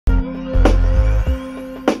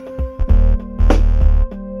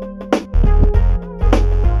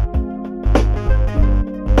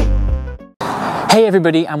Hey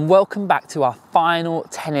everybody, and welcome back to our final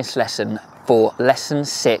tennis lesson for lesson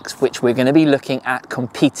 6, which we're going to be looking at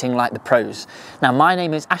competing like the pros. Now, my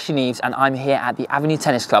name is Ashley Neves and I'm here at the Avenue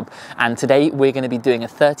Tennis Club, and today we're going to be doing a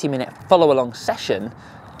 30-minute follow-along session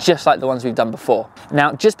just like the ones we've done before.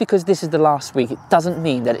 Now, just because this is the last week, it doesn't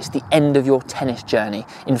mean that it's the end of your tennis journey.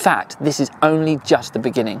 In fact, this is only just the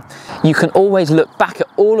beginning. You can always look back at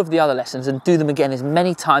all of the other lessons and do them again as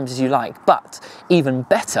many times as you like, but even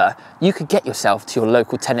better, you could get yourself to your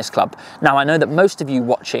local tennis club. Now, I know that most of you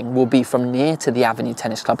watching will be from near to the Avenue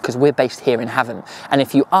Tennis Club because we're based here in Havant. And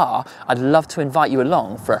if you are, I'd love to invite you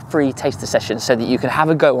along for a free taster session so that you can have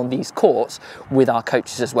a go on these courts with our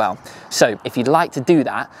coaches as well. So if you'd like to do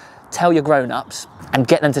that, tell your grown-ups and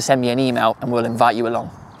get them to send me an email and we'll invite you along.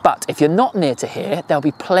 But if you're not near to here, there'll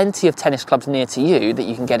be plenty of tennis clubs near to you that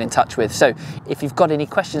you can get in touch with. So if you've got any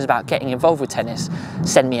questions about getting involved with tennis,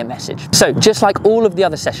 send me a message. So just like all of the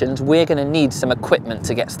other sessions, we're going to need some equipment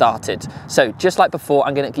to get started. So just like before,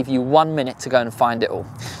 I'm going to give you 1 minute to go and find it all.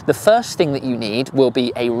 The first thing that you need will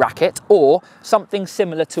be a racket or something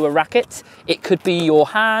similar to a racket. It could be your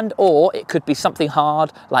hand or it could be something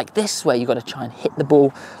hard like this, where you've got to try and hit the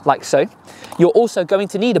ball like so. You're also going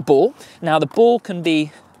to need a ball. Now, the ball can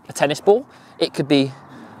be a tennis ball, it could be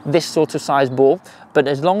this sort of size ball, but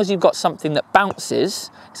as long as you've got something that bounces,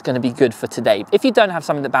 it's going to be good for today. If you don't have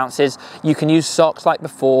something that bounces, you can use socks like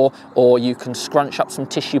before, or you can scrunch up some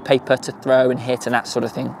tissue paper to throw and hit and that sort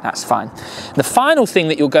of thing. That's fine. The final thing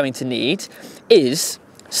that you're going to need is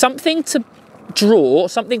something to draw,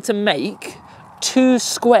 something to make 2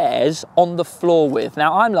 squares on the floor with.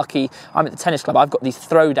 Now, I'm lucky, I'm at the tennis club, I've got these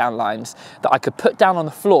throw down lines that I could put down on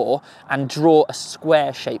the floor and draw a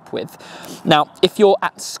square shape with. Now, if you're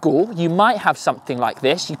at school, you might have something like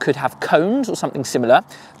this. You could have cones or something similar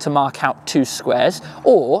to mark out 2 squares.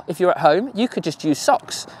 Or if you're at home, you could just use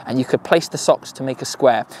socks and you could place the socks to make a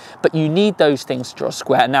square. But you need those things to draw a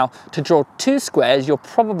square. Now, to draw 2 squares, you're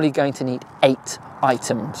probably going to need 8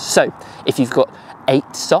 items. So if you've got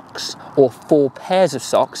 8 socks or 4 pairs of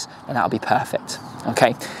socks, then that'll be perfect.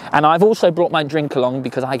 Okay, and I've also brought my drink along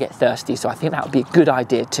because I get thirsty, so I think that would be a good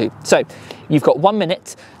idea too. So you've got 1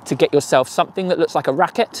 minute to get yourself something that looks like a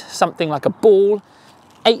racket, something like a ball,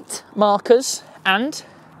 8 markers and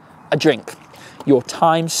a drink. Your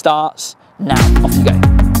time starts now. Off you go.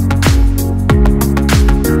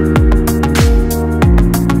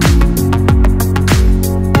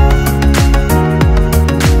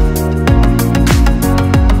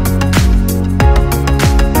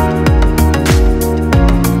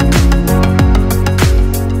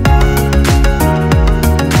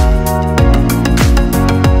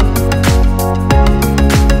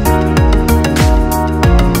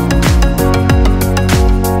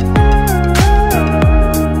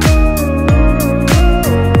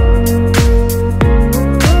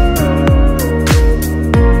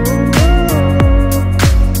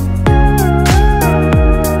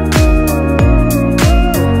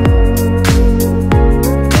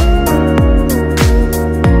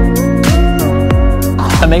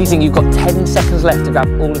 Amazing, you've got 10 seconds left to grab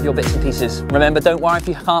all of your bits and pieces. Remember, don't worry if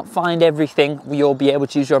you can't find everything, you'll be able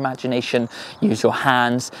to use your imagination, use your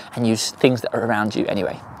hands, and use things that are around you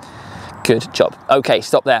anyway. Good job. Okay,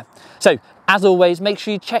 stop there. So, as always, make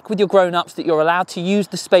sure you check with your grown-ups that you're allowed to use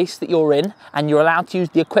the space that you're in and you're allowed to use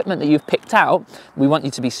the equipment that you've picked out. We want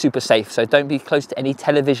you to be super safe, so don't be close to any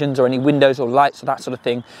televisions or any windows or lights or that sort of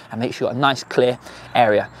thing, and make sure you've got a nice clear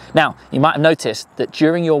area. Now, you might have noticed that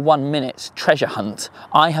during your 1 minute's treasure hunt,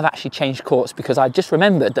 I have actually changed courts because I just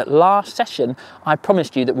remembered that last session I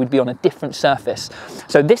promised you that we'd be on a different surface.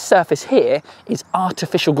 So this surface here is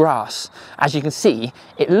artificial grass. As you can see,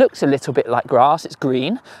 it looks a little bit like grass, it's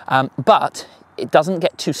green, but it doesn't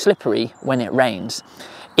get too slippery when it rains.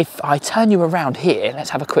 If I turn you around here, let's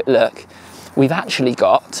have a quick look. We've actually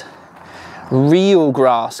got real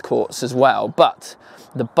grass courts as well, but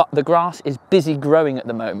the grass is busy growing at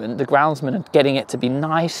the moment. The groundsmen are getting it to be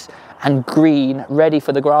nice and green, ready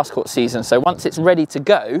for the grass court season. So once it's ready to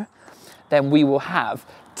go, then we will have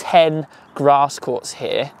 10 grass courts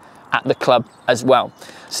here at the club as well.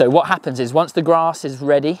 So what happens is once the grass is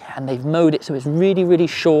ready and they've mowed it so it's really, really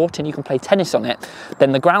short and you can play tennis on it,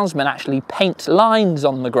 then the groundsman actually paints lines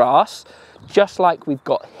on the grass just like we've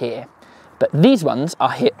got here. But these ones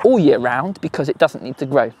are here all year round because it doesn't need to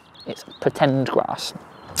grow. It's pretend grass.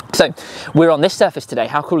 So we're on this surface today.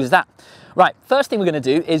 How cool is that? Right, first thing we're going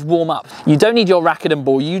to do is warm up. You don't need your racket and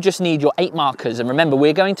ball, you just need your 8 markers. And remember,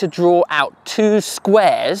 we're going to draw out 2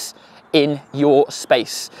 squares in your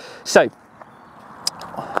space. So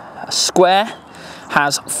a square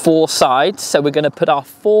has 4 sides, so we're going to put our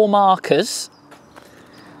 4 markers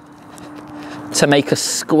to make a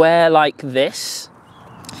square like this.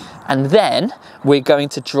 And then we're going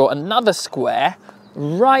to draw another square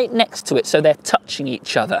right next to it so they're touching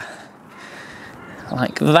each other.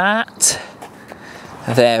 Like that.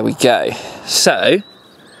 There we go. So,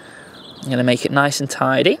 I'm going to make it nice and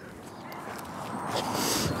tidy.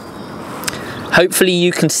 Hopefully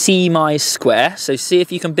you can see my square. So see if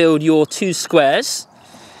you can build your 2 squares.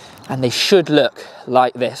 And they should look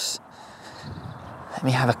like this. Let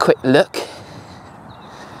me have a quick look.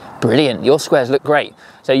 Brilliant, your squares look great.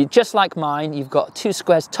 So just like mine, you've got 2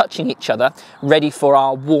 squares touching each other, ready for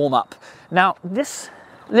our warm-up. Now, this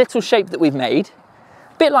little shape that we've made,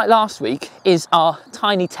 a bit like last week, is our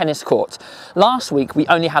tiny tennis court. Last week, we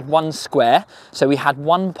only had 1 square, so we had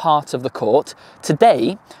 1 part of the court.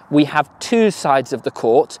 Today, we have 2 sides of the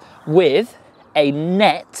court with a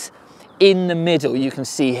net in the middle, you can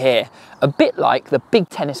see here. A bit like the big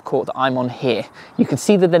tennis court that I'm on here. You can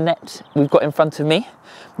see that the net we've got in front of me,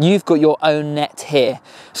 you've got your own net here.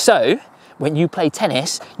 So when you play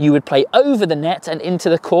tennis, you would play over the net and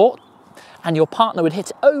into the court, and your partner would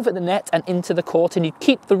hit over the net and into the court, and you'd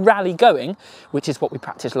keep the rally going, which is what we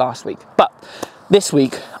practiced last week. But this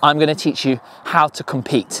week, I'm gonna teach you how to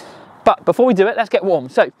compete. But before we do it, let's get warm.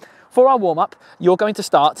 So for our warm-up, you're going to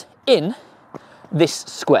start in this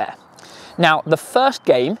square. Now, the first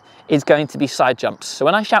game is going to be side jumps. So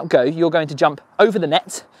when I shout go, you're going to jump over the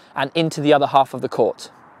net and into the other half of the court.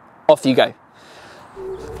 Off you go.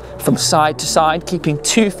 From side to side, keeping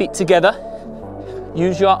 2 feet together.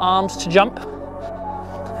 Use your arms to jump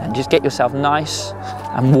and just get yourself nice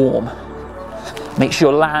and warm. Make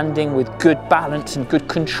sure you're landing with good balance and good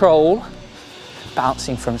control,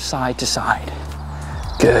 bouncing from side to side.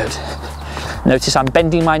 Good. Notice I'm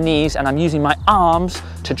bending my knees and I'm using my arms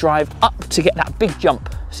to drive up to get that big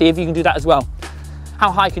jump. See if you can do that as well.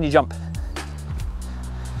 How high can you jump?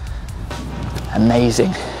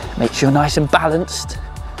 Amazing. Make sure you're nice and balanced.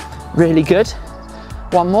 Really good.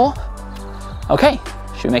 1 more. Okay,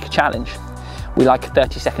 should we make a challenge? We like a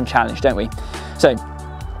 30-second challenge, don't we? So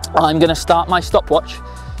I'm gonna start my stopwatch.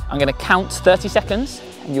 I'm gonna count 30 seconds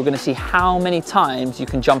and you're gonna see how many times you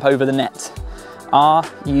can jump over the net. Are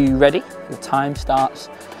you ready? Your time starts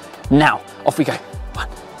now. Off we go. 1,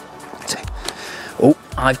 2. Oh,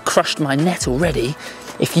 I've crushed my net already.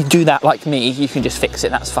 If you do that like me, you can just fix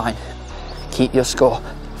it, that's fine. Keep your score.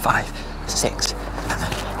 5, 6,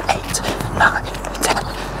 7, 8, 9,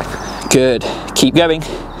 10. Good, keep going.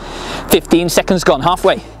 15 seconds gone,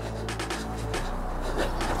 halfway.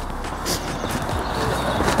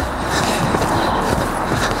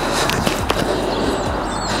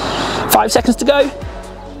 5 seconds to go.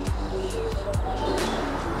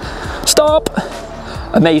 Stop.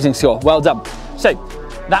 Amazing score, well done. So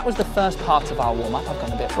that was the first part of our warm-up. I've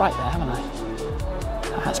gone a bit right there, haven't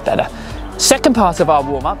I? That's better. Second part of our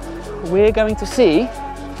warm-up, we're going to see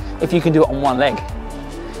if you can do it on 1 leg.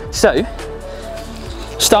 So,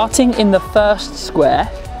 starting in the first square,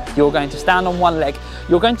 you're going to stand on 1 leg.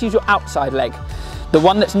 You're going to use your outside leg. The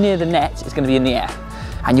one that's near the net is going to be in the air.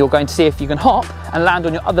 And you're going to see if you can hop and land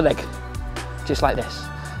on your other leg, just like this.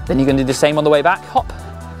 Then you're going to do the same on the way back, hop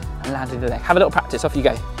and land on the leg. Have a little practice, off you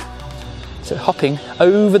go. So hopping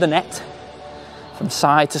over the net from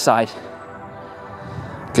side to side.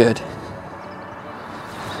 Good.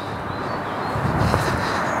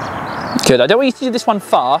 Good, I don't want you to do this one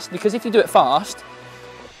fast, because if you do it fast,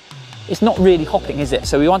 it's not really hopping, is it?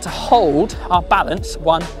 So we want to hold our balance.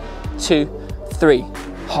 1, 2, 3,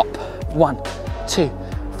 hop. 1, 2,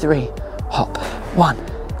 3, hop. 1,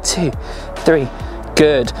 2, 3.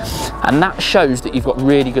 Good. And that shows that you've got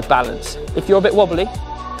really good balance. If you're a bit wobbly,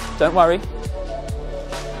 don't worry.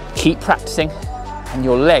 Keep practicing and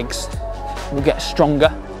your legs will get stronger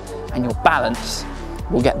and your balance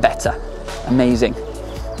will get better. Amazing.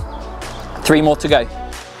 3 more to go.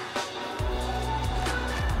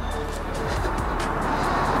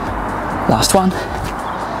 Last one.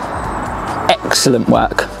 Excellent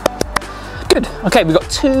work. Good. Okay, we've got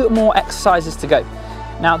 2 more exercises to go.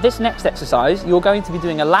 Now, this next exercise, you're going to be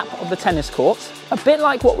doing a lap of the tennis court, a bit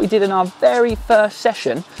like what we did in our very first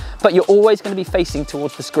session, but you're always going to be facing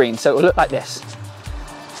towards the screen. So it will look like this.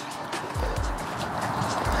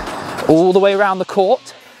 All the way around the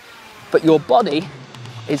court, but your body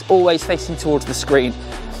is always facing towards the screen.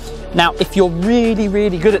 Now, if you're really,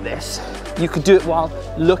 really good at this, you could do it while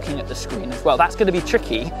looking at the screen as well. That's going to be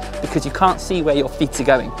tricky because you can't see where your feet are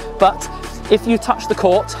going. But if you touch the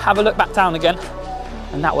court, have a look back down again,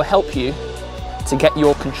 and that will help you to get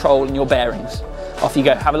your control and your bearings. Off you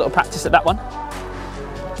go, have a little practice at that one.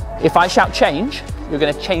 If I shout change, you're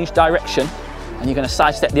going to change direction and you're going to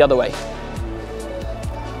sidestep the other way.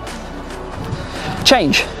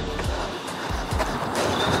 Change.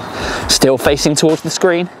 Still facing towards the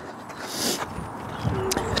screen.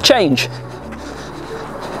 Change.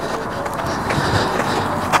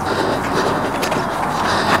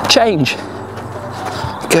 Change.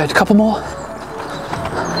 Good, couple more.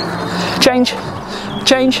 Change,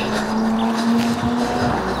 change.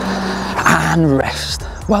 And rest.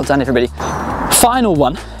 Well done, everybody. Final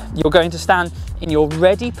one, you're going to stand in your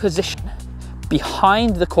ready position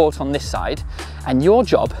behind the court on this side, and your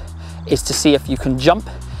job is to see if you can jump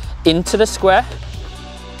into the square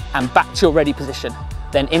and back to your ready position,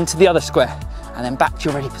 then into the other square, and then back to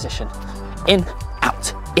your ready position. In,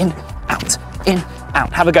 out, in, out, in,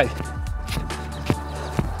 out. Have a go.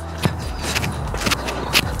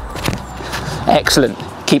 Excellent.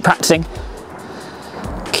 Keep practicing.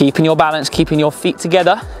 Keeping your balance, keeping your feet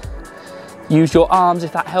together. Use your arms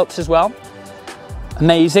if that helps as well.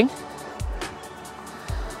 Amazing.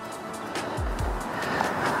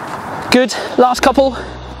 Good. Last couple.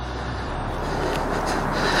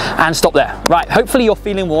 And stop there. Right, hopefully you're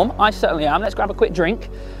feeling warm. I certainly am. Let's grab a quick drink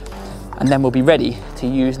and then we'll be ready to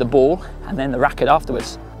use the ball and then the racket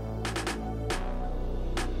afterwards.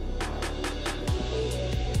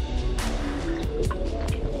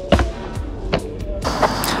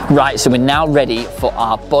 Right, so we're now ready for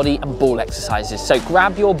our body and ball exercises. So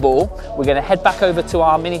grab your ball. We're going to head back over to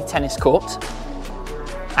our mini tennis court.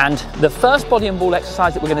 And the first body and ball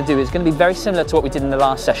exercise that we're going to do is going to be very similar to what we did in the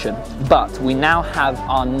last session, but we now have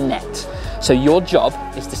our net. So your job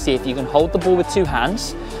is to see if you can hold the ball with two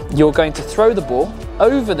hands. You're going to throw the ball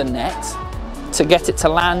over the net to get it to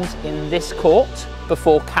land in this court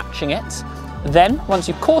before catching it. Then, once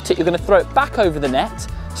you've caught it, you're going to throw it back over the net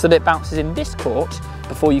so that it bounces in this court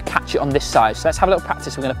before you catch it on this side. So let's have a little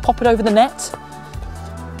practice. We're going to pop it over the net,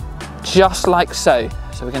 just like so.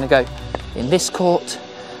 So we're going to go in this court,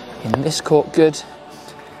 good.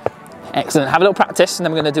 Excellent. Have a little practice, and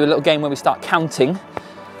then we're going to do a little game where we start counting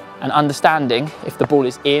and understanding if the ball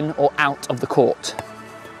is in or out of the court.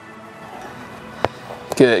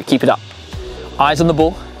 Good, keep it up. Eyes on the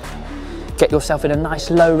ball. Get yourself in a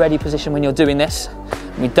nice low ready position when you're doing this.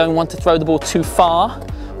 We don't want to throw the ball too far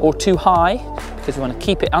or too high because we want to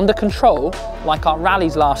keep it under control like our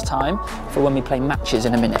rallies last time for when we play matches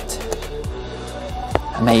in a minute.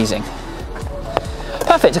 Amazing.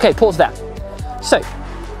 Perfect, okay, pause there. So,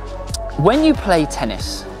 when you play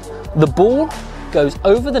tennis, the ball goes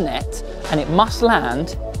over the net and it must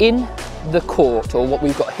land in the court, or what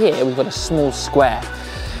we've got here, we've got a small square.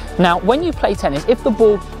 Now, when you play tennis, if the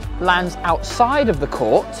ball lands outside of the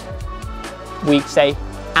court, we say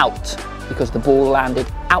out, because the ball landed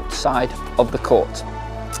outside of the court.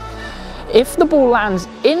 If the ball lands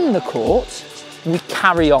in the court, we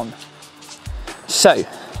carry on. So,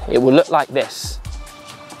 it will look like this.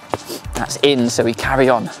 That's in, so we carry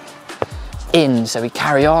on. In, so we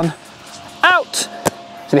carry on. Out!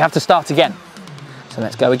 So we have to start again. So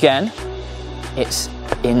let's go again. It's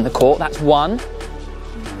in the court, that's 1.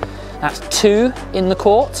 That's 2 in the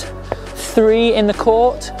court. 3 in the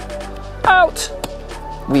court. Out!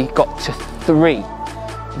 We got to 3.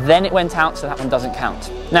 Then it went out, so that one doesn't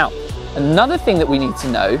count. Now, another thing that we need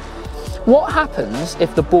to know, what happens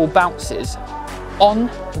if the ball bounces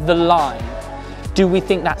on the line? Do we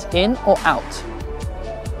think that's in or out?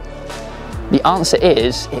 The answer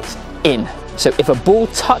is it's in. So if a ball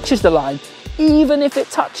touches the line, even if it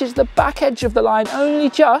touches the back edge of the line only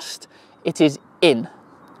just, it is in,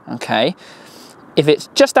 okay? If it's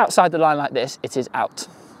just outside the line like this, it is out.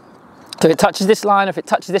 So if it touches this line, if it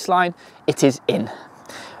touches this line, it is in.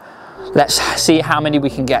 Let's see how many we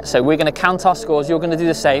can get. So we're gonna count our scores, you're gonna do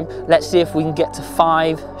the same. Let's see if we can get to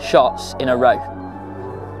 5 shots in a row.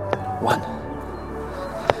 1,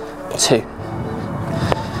 2,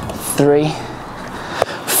 3,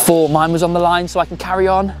 4. Mine was on the line, so I can carry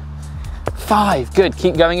on. 5, good.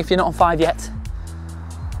 Keep going if you're not on 5 yet.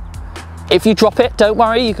 If you drop it, don't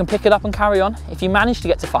worry, you can pick it up and carry on. If you manage to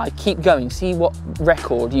get to 5, keep going. See what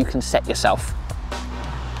record you can set yourself.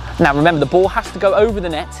 Now remember, the ball has to go over the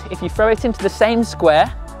net. If you throw it into the same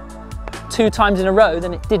square 2 times in a row,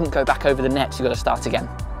 then it didn't go back over the net, so you've got to start again.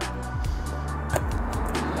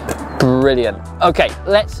 Brilliant. Okay,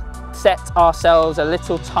 let's set ourselves a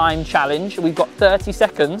little time challenge. We've got 30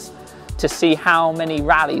 seconds to see how many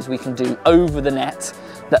rallies we can do over the net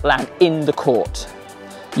that land in the court.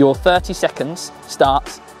 Your 30 seconds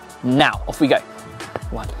starts now. Off we go.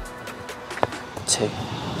 1, 2,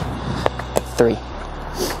 3.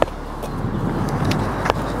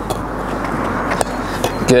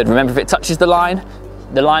 Good. Remember, if it touches the line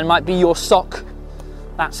might be your sock.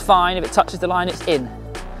 That's fine. If it touches the line, it's in.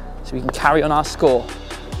 So we can carry on our score.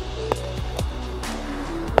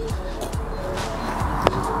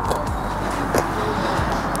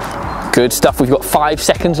 Good stuff, we've got 5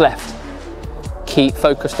 seconds left. Keep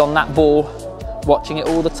focused on that ball, watching it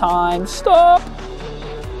all the time. Stop.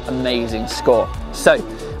 Amazing score. So,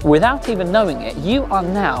 without even knowing it, you are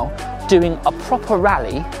now doing a proper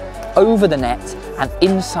rally over the net and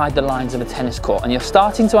inside the lines of a tennis court. And you're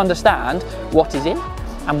starting to understand what is in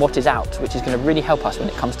and what is out, which is going to really help us when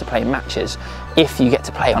it comes to playing matches if you get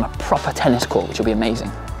to play on a proper tennis court, which will be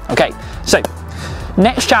amazing. Okay, so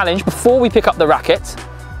next challenge, before we pick up the racket,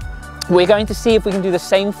 we're going to see if we can do the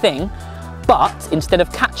same thing, but instead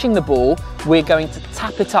of catching the ball, we're going to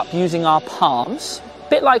tap it up using our palms, a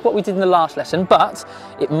bit like what we did in the last lesson, but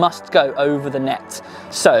it must go over the net.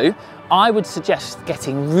 So I would suggest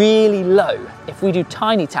getting really low. If we do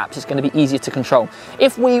tiny taps, it's going to be easier to control.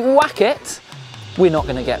 If we whack it, we're not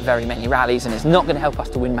going to get very many rallies and it's not going to help us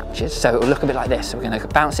to win matches. So it will look a bit like this. So we're going to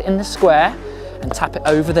bounce it in the square and tap it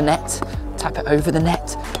over the net, tap it over the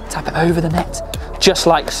net, tap it over the net, just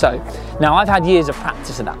like so. Now I've had years of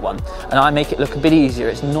practice of that one and I make it look a bit easier.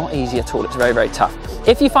 It's not easy at all, it's very, very tough.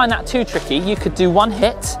 If you find that too tricky, you could do one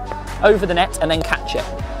hit over the net and then catch it.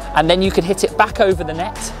 And then you could hit it back over the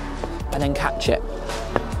net and then catch it.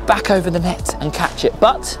 Back over the net and catch it.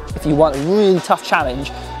 But if you want a really tough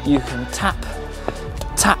challenge, you can tap,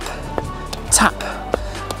 tap, tap,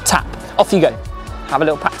 tap. Off you go. Have a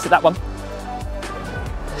little practice at that one.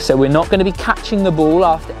 So we're not going to be catching the ball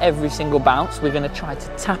after every single bounce. We're going to try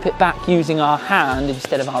to tap it back using our hand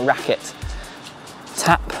instead of our racket.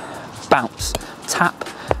 Tap, bounce, tap,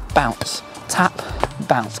 bounce, tap,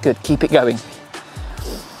 bounce. Good, keep it going.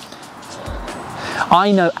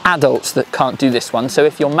 I know adults that can't do this one, so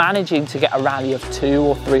if you're managing to get a rally of 2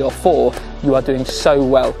 or 3 or 4, you are doing so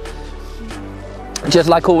well. Just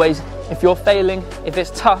like always, if you're failing, if it's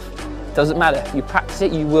tough, doesn't matter. You practice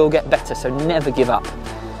it, you will get better, so never give up.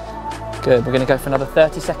 Good, we're going to go for another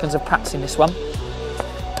 30 seconds of practicing this one.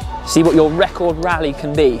 See what your record rally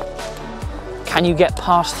can be. Can you get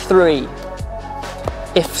past 3?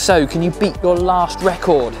 If so, can you beat your last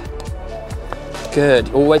record?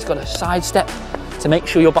 Good, always got to sidestep to make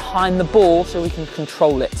sure you're behind the ball so we can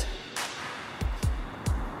control it.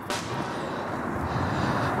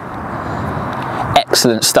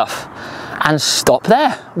 Excellent stuff. And stop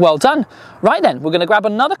there. Well done. Right then, we're going to grab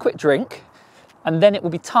another quick drink and then it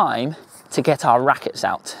will be time to get our rackets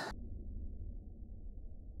out.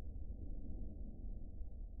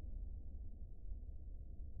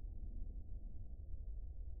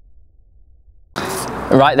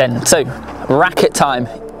 Right then, so racket time.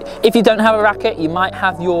 If you don't have a racket, you might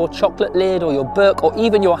have your chocolate lid or your book or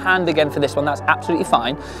even your hand again for this one, that's absolutely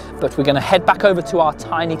fine. But we're going to head back over to our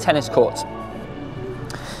tiny tennis court.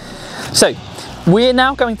 So we're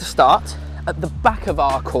now going to start at the back of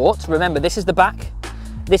our court. Remember, this is the back,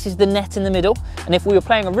 this is the net in the middle, and if we were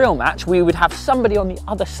playing a real match, we would have somebody on the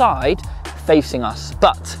other side facing us.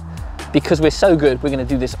 But because we're so good, we're going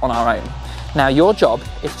to do this on our own. Now your job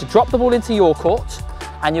is to drop the ball into your court,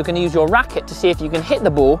 and you're going to use your racket to see if you can hit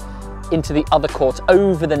the ball into the other court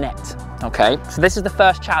over the net. Okay, so this is the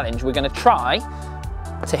first challenge. We're going to try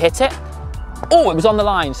to hit it. Oh, it was on the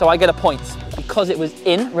line, so I get a point because it was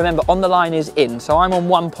in. Remember, on the line is in, so I'm on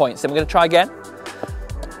 1 point. So we're going to try again.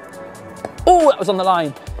 Oh, that was on the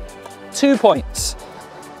line. 2 points.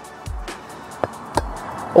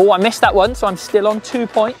 Oh, I missed that one, so I'm still on 2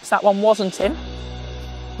 points. That one wasn't in.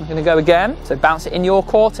 I'm going to go again. So bounce it in your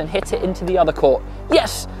court and hit it into the other court.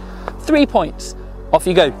 Yes, 3 points. Off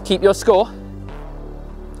you go. Keep your score.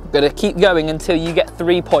 You've got to keep going until you get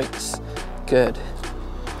 3 points. Good.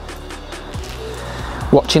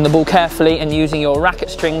 Watching the ball carefully and using your racket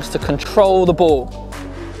strings to control the ball.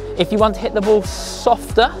 If you want to hit the ball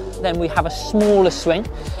softer, then we have a smaller swing.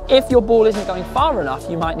 If your ball isn't going far enough,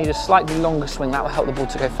 you might need a slightly longer swing. That will help the ball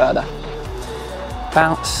to go further.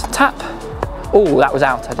 Bounce, tap. Oh, that was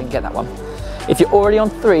out. I didn't get that one. If you're already on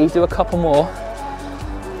 3, do a couple more.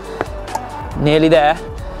 Nearly there.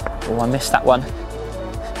 Oh, I missed that one.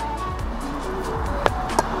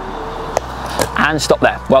 And stop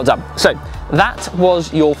there. Well done. So that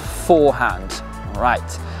was your forehand.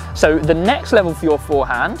 Right. So the next level for your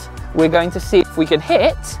forehand, we're going to see if we can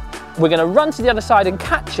hit. We're going to run to the other side and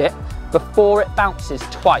catch it before it bounces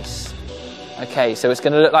twice. Okay, so it's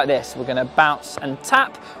going to look like this. We're going to bounce and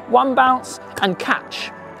tap, 1 bounce and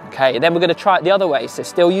catch. Okay, then we're going to try it the other way. So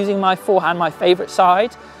still using my forehand, my favorite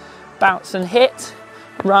side. Bounce and hit,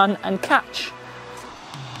 run and catch.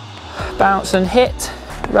 Bounce and hit,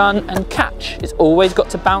 run and catch. It's always got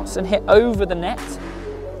to bounce and hit over the net.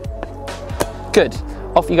 Good,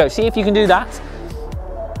 off you go. See if you can do that.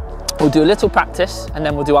 We'll do a little practice and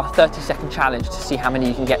then we'll do our 30-second challenge to see how many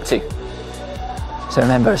you can get to. So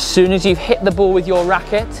remember, as soon as you've hit the ball with your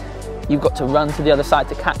racket, you've got to run to the other side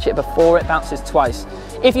to catch it before it bounces twice.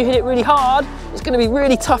 If you hit it really hard, it's going to be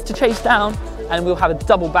really tough to chase down, and we'll have a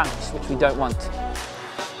double bounce, which we don't want.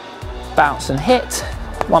 Bounce and hit,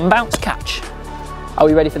 one bounce, catch. Are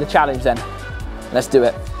we ready for the challenge then? Let's do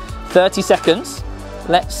it. 30 seconds.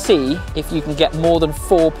 Let's see if you can get more than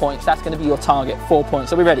 4 points. That's going to be your target, 4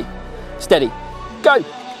 points. Are we ready? Steady, go.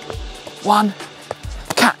 1,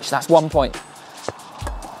 catch, that's 1 point.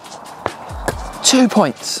 2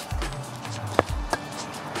 points.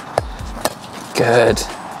 Good.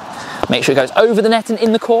 Make sure it goes over the net and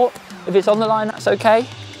in the court. If it's on the line, that's okay.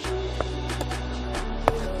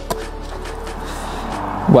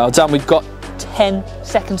 Well done, we've got 10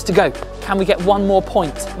 seconds to go. Can we get 1 more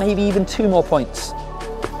point? Maybe even 2 more points.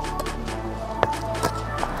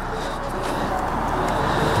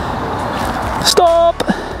 Stop!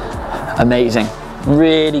 Amazing,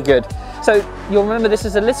 really good. So you'll remember this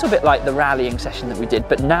is a little bit like the rallying session that we did,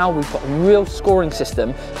 but now we've got a real scoring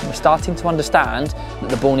system, and we're starting to understand that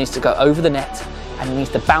the ball needs to go over the net and it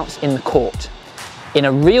needs to bounce in the court. In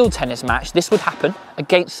a real tennis match, this would happen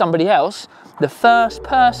against somebody else. The first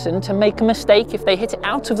person to make a mistake, if they hit it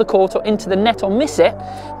out of the court or into the net or miss it,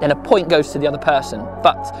 then a point goes to the other person.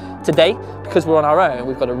 But today, because we're on our own,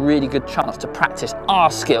 we've got a really good chance to practice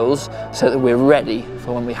our skills so that we're ready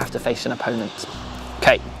for when we have to face an opponent.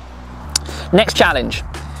 Okay, next challenge.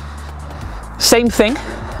 Same thing,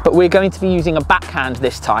 but we're going to be using a backhand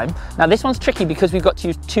this time. Now this one's tricky because we've got to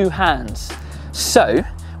use 2 hands. So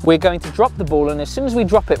we're going to drop the ball, and as soon as we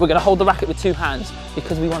drop it, we're going to hold the racket with 2 hands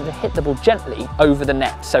because we want to hit the ball gently over the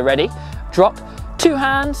net. So ready? Drop, 2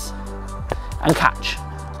 hands, and catch.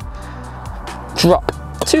 Drop,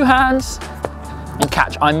 2 hands, and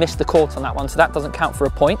catch. I missed the court on that one, so that doesn't count for a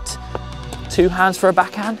point. 2 hands for a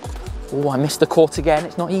backhand. Oh, I missed the court again.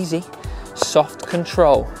 It's not easy. Soft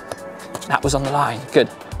control. That was on the line. Good.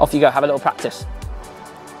 Off you go. Have a little practice.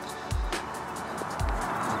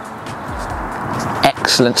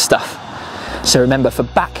 Excellent stuff. So remember, for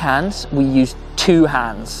backhands, we use 2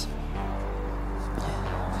 hands.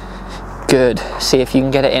 Good. See if you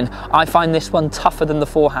can get it in. I find this one tougher than the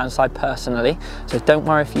forehand side personally, so don't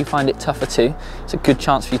worry if you find it tougher too. It's a good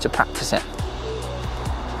chance for you to practice it.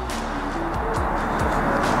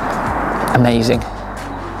 Amazing.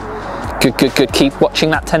 Good, good, good. Keep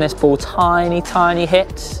watching that tennis ball. Tiny, tiny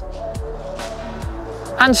hits.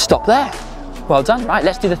 And stop there. Well done. Right,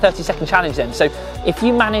 let's do the 30-second challenge then. So if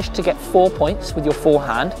you manage to get 4 points with your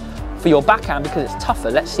forehand, for your backhand, because it's tougher,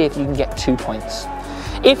 let's see if you can get 2 points.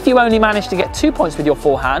 If you only manage to get 2 points with your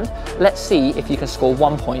forehand, let's see if you can score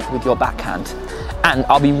 1 point with your backhand. And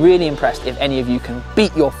I'll be really impressed if any of you can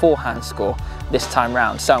beat your forehand score this time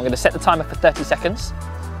round. So I'm going to set the timer for 30 seconds.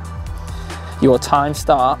 Your time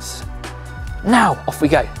starts now. Off we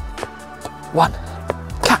go. 1,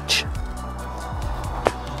 catch.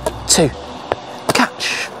 2,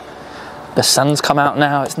 catch. The sun's come out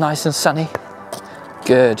now, it's nice and sunny.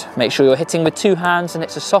 Good. Make sure you're hitting with 2 hands and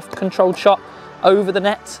it's a soft controlled shot over the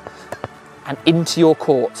net and into your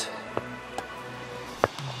court.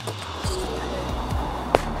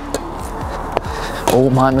 Oh,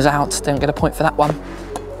 mine was out. Don't get a point for that one.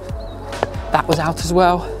 That was out as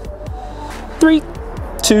well. 3,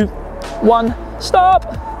 2, 1, stop.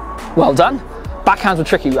 Well done. Backhands were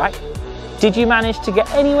tricky, right? Did you manage to get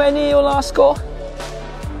anywhere near your last score?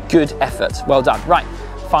 Good effort. Well done. Right,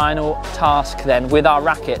 final task then with our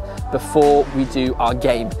racket before we do our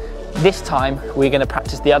game. This time we're going to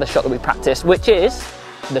practice the other shot that we practiced, which is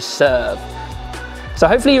the serve. So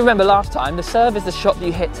hopefully you remember last time, the serve is the shot that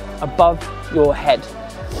you hit above your head.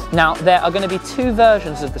 Now there are going to be 2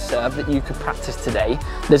 versions of the serve that you could practice today.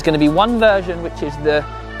 There's going to be one version which is the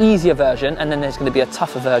easier version, and then there's going to be a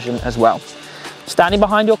tougher version as well. Standing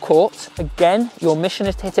behind your court, again, your mission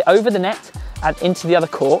is to hit it over the net and into the other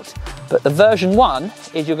court. But the version 1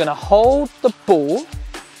 is you're going to hold the ball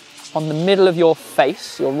on the middle of your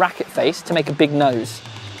face, your racket face, to make a big nose,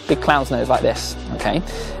 big clown's nose like this, okay?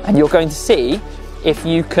 And you're going to see if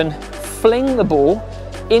you can fling the ball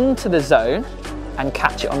into the zone and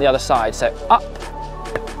catch it on the other side. So up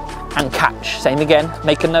and catch. Same again,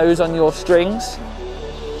 make a nose on your strings.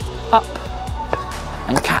 Up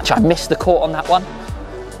and catch. I missed the court on that one.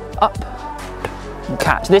 Up and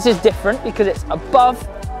catch. This is different because it's above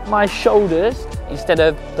my shoulders instead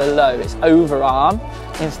of below. It's overarm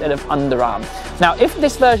instead of underarm. Now, if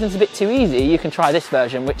this version's a bit too easy, you can try this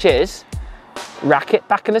version, which is racket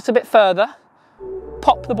back a little bit further,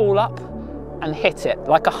 pop the ball up and hit it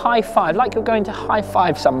like a high five, like you're going to high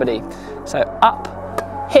five somebody. So up,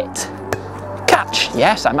 hit, catch.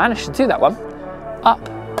 Yes, I managed to do that one. Up,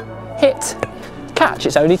 hit, catch.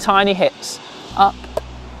 It's only tiny hits. Up,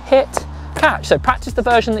 hit, catch. So practice the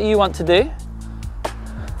version that you want to do.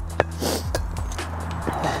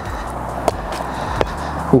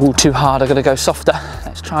 Ooh, too hard, I've got to go softer.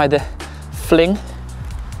 Let's try the fling.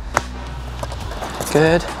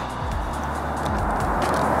 Good.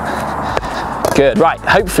 Good, right,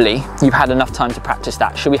 hopefully you've had enough time to practice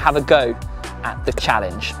that. Shall we have a go at the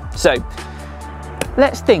challenge? So,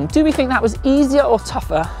 let's think, do we think that was easier or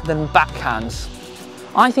tougher than backhands?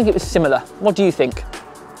 I think it was similar. What do you think?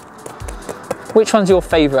 Which one's your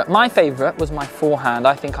favourite? My favourite was my forehand.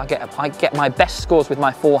 I think I get my best scores with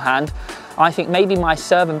my forehand. I think maybe my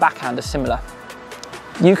serve and backhand are similar.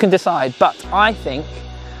 You can decide, but I think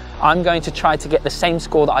I'm going to try to get the same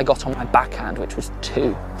score that I got on my backhand, which was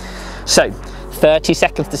 2. So, 30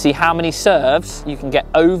 seconds to see how many serves you can get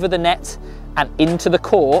over the net and into the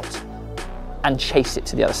court and chase it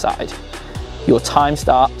to the other side. Your time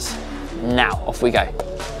starts now. Off we go.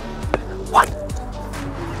 1,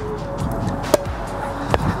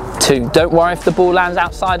 2. Don't worry if the ball lands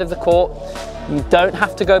outside of the court. You don't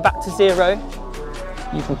have to go back to 0.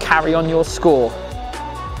 You can carry on your score.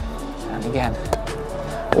 And again.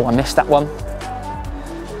 Oh, I missed that one.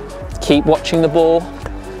 Keep watching the ball.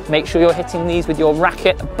 Make sure you're hitting these with your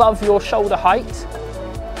racket above your shoulder height.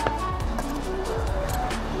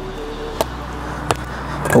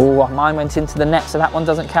 Oh, mine went into the net, so that one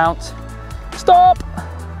doesn't count. Stop!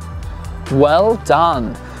 Well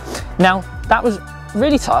done. Now, that was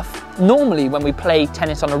really tough. Normally, when we play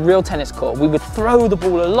tennis on a real tennis court, we would throw the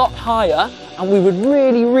ball a lot higher and we would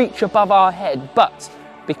really reach above our head. But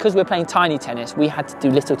because we're playing tiny tennis, we had to do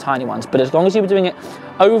little tiny ones. But as long as you were doing it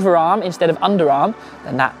overarm instead of underarm,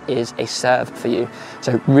 then that is a serve for you.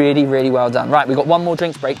 So really, really well done. Right, we've got one more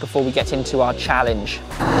drinks break before we get into our challenge.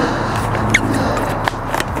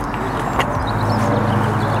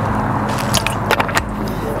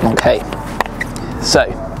 Okay, so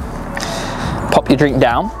pop your drink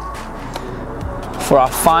down. For our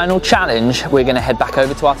final challenge, we're going to head back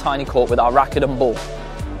over to our tiny court with our racket and ball.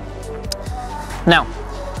 Now,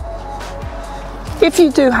 if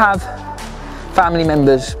you do have family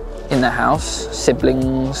members in the house,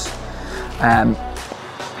 siblings,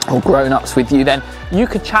 or grown-ups with you, then you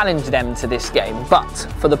could challenge them to this game. But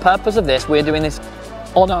for the purpose of this, we're doing this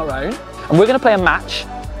on our own, and we're going to play a match,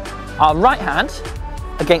 our right hand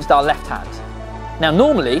against our left hand. Now,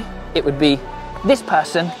 normally it would be this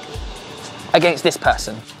person against this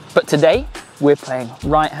person, but today we're playing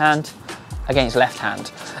right hand against left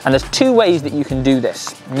hand. And there's 2 ways that you can do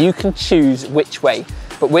this. You can choose which way,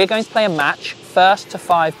 but we're going to play a match first to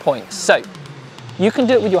 5 points. So you can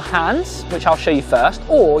do it with your hands, which I'll show you first,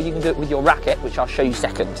 or you can do it with your racket, which I'll show you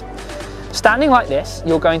second. Standing like this,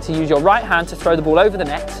 you're going to use your right hand to throw the ball over the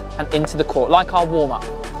net and into the court, like our warm-up.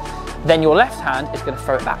 Then your left hand is going to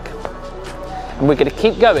throw it back. And we're going to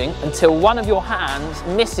keep going until one of your hands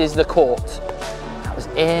misses the court. That was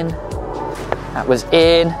in, that was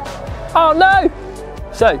in. Oh no!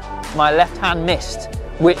 So my left hand missed,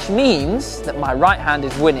 which means that my right hand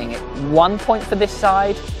is winning. 1 point for this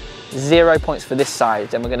side, 0 points for this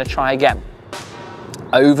side. And we're going to try again.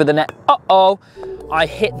 Over the net. Uh-oh, I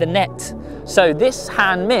hit the net. So this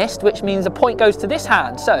hand missed, which means a point goes to this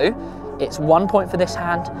hand. So it's 1 point for this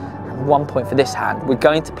hand and 1 point for this hand. We're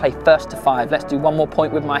going to play first to 5. Let's do one more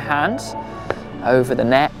point with my hands. Over the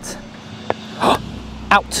net.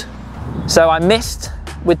 Out. So I missed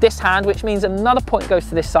with this hand, which means another point goes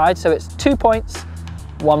to this side. So it's 2 points,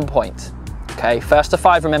 1 point. Okay, first to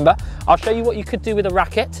 5, remember. I'll show you what you could do with a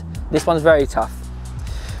racket. This one's very tough.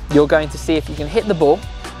 You're going to see if you can hit the ball,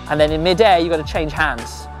 and then in mid-air, you've got to change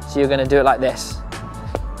hands. So you're going to do it like this.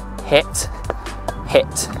 Hit,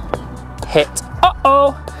 hit, hit.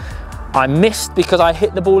 Uh-oh! I missed because I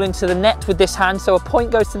hit the ball into the net with this hand, so a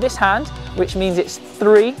point goes to this hand, which means it's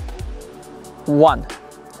 3, 1.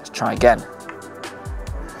 Let's try again.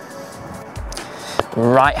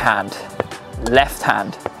 Right hand, left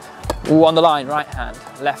hand. Ooh, on the line, right hand,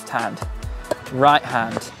 left hand, right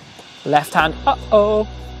hand, left hand. Uh-oh.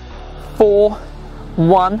 4,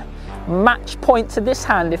 1. Match point to this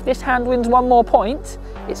hand. If this hand wins 1 more point,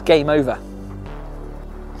 it's game over.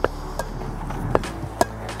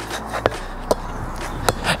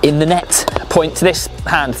 In the net, point to this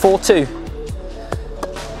hand. 4-2.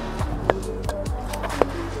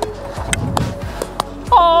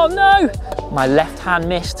 Oh no! My left hand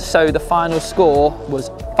missed, so the final score was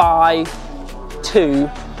 5-2.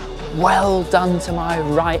 Well done to my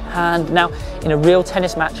right hand. Now, in a real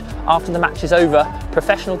tennis match, after the match is over,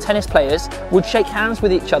 professional tennis players would shake hands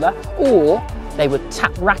with each other, or they would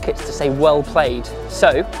tap rackets to say well played.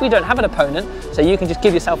 So we don't have an opponent, so you can just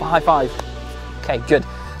give yourself a high five. Okay, good.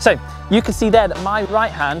 So You can see there that my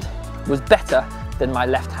right hand was better than my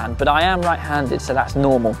left hand, but I am right-handed, so that's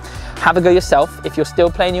normal. Have a go yourself. If you're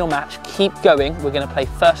still playing your match, keep going. We're going to play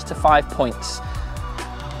first to 5 points.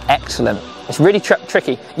 Excellent. It's really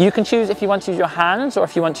tricky. You can choose if you want to use your hands or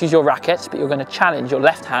if you want to use your rackets, but you're going to challenge your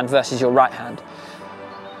left hand versus your right hand.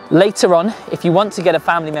 Later on, if you want to get a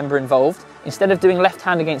family member involved, instead of doing left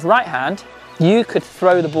hand against right hand, you could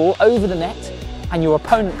throw the ball over the net and your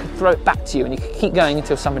opponent could throw it back to you, and you could keep going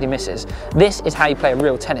until somebody misses. This is how you play a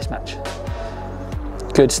real tennis match.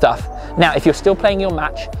 Good stuff. Now, if you're still playing your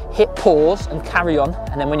match, hit pause and carry on,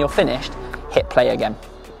 and then when you're finished, hit play again.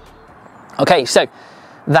 Okay, so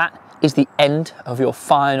that is the end of your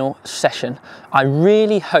final session. I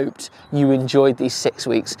really hoped you enjoyed these 6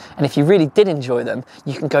 weeks, and if you really did enjoy them,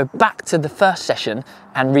 you can go back to the first session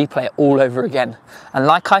and replay it all over again. And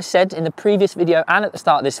like I said in the previous video and at the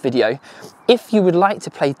start of this video, if you would like to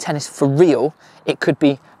play tennis for real, it could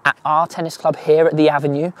be at our tennis club here at the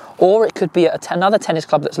Avenue, or it could be at another tennis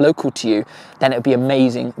club that's local to you, then it would be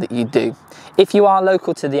amazing that you do. If you are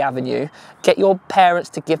local to the Avenue, get your parents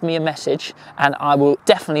to give me a message and I will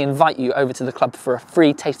definitely invite you over to the club for a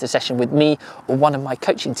free taster session with me or one of my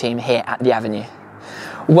coaching team here at the Avenue.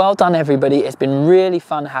 Well done everybody, it's been really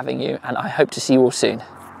fun having you and I hope to see you all soon.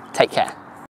 Take care.